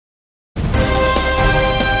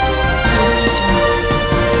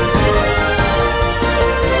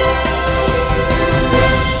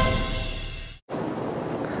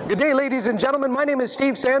day, ladies and gentlemen. My name is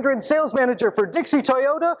Steve Sandrin, Sales Manager for Dixie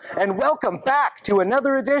Toyota, and welcome back to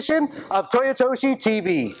another edition of Toyotoshi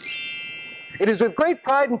TV. It is with great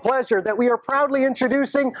pride and pleasure that we are proudly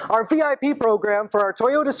introducing our VIP program for our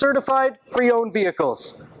Toyota certified pre-owned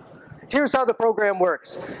vehicles. Here's how the program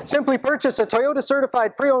works. Simply purchase a Toyota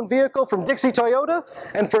certified pre-owned vehicle from Dixie Toyota,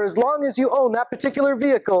 and for as long as you own that particular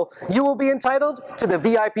vehicle, you will be entitled to the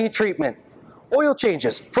VIP treatment. Oil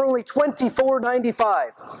changes for only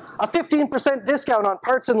 $24.95, a 15% discount on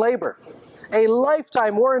parts and labor, a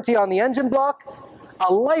lifetime warranty on the engine block,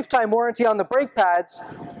 a lifetime warranty on the brake pads,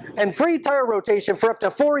 and free tire rotation for up to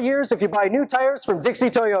 4 years if you buy new tires from Dixie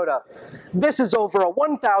Toyota. This is over a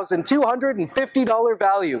 $1,250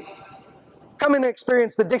 value. Come and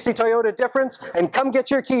experience the Dixie Toyota difference and come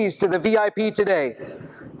get your keys to the VIP today.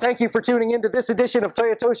 Thank you for tuning into this edition of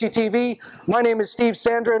Toyotoshi TV. My name is Steve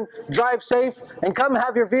Sandrin. Drive safe and come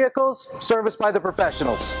have your vehicles serviced by the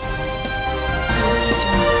professionals.